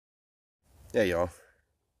Hey y'all,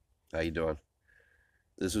 how you doing?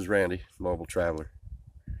 This is Randy, Mobile Traveler.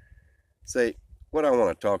 Say, what I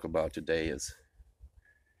want to talk about today is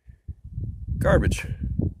garbage.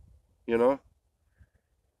 You know,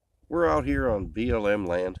 we're out here on BLM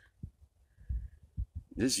land.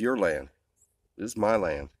 This is your land. This is my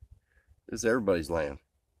land. This is everybody's land.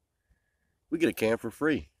 We get to camp for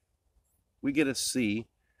free. We get to see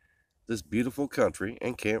this beautiful country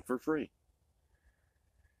and camp for free.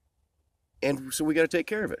 And so we got to take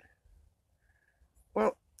care of it.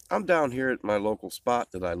 Well, I'm down here at my local spot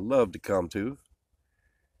that I love to come to,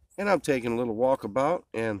 and I'm taking a little walkabout,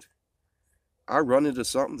 and I run into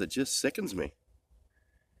something that just sickens me.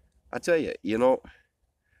 I tell you,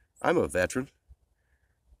 I'm a veteran.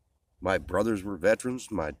 My brothers were veterans.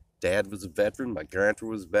 My dad was a veteran. My grandpa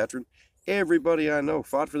was a veteran. Everybody I know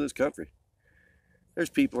fought for this country. There's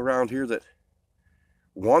people around here that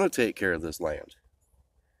want to take care of this land.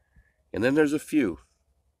 And then there's a few.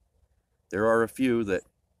 There are a few that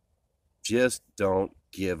just don't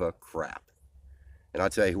give a crap. And I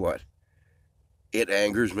tell you what, it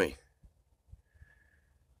angers me.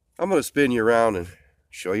 I'm going to spin you around and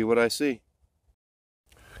show you what I see.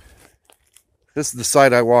 This is the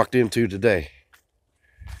site I walked into today.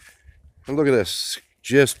 And look at this,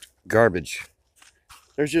 just garbage.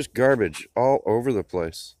 There's just garbage all over the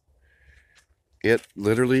place. It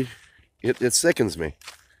literally, it sickens me.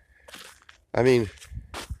 I mean,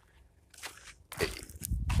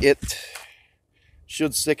 it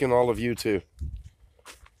should sicken all of you too.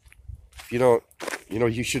 If you don't,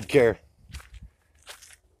 you should care.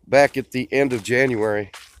 Back at the end of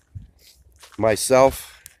January,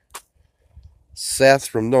 myself, Seth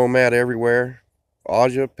from Nomad Everywhere,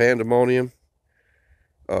 Aja, Pandemonium,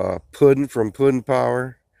 Puddin from Puddin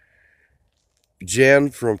Power, Jen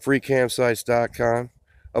from freecampsites.com,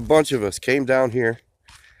 a bunch of us came down here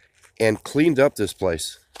and cleaned up this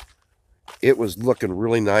place. It was looking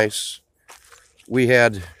really nice. We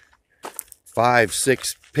had 5,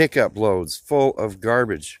 6 pickup loads full of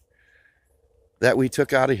garbage that we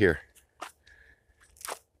took out of here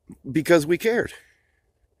because we cared.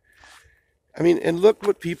 I mean, and look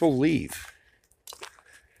what people leave.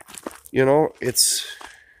 It's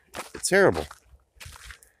terrible.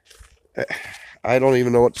 I don't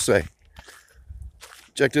even know what to say.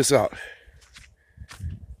 Check this out.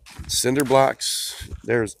 Cinder blocks.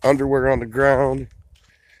 There's underwear on the ground.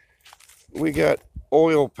 We got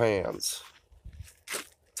oil pans,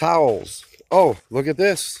 towels. Oh, look at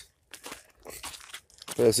this.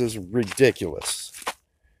 This is ridiculous.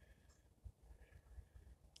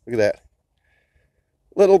 Look at that.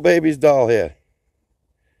 Little baby's doll head.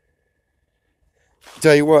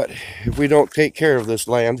 Tell you what, if we don't take care of this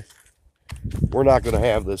land, we're not going to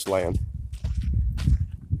have this land.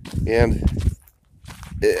 And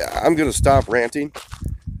I'm going to stop ranting,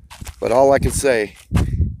 but all I can say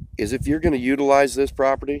is if you're going to utilize this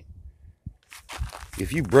property,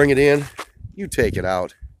 if you bring it in, you take it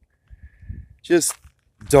out. Just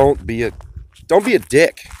don't be a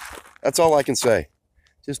dick. That's all I can say.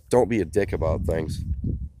 Just don't be a dick about things.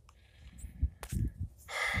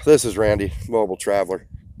 This is Randy, Mobile Traveler.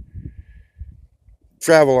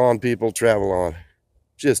 Travel on, people, travel on.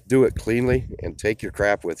 Just do it cleanly and take your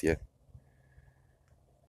crap with you.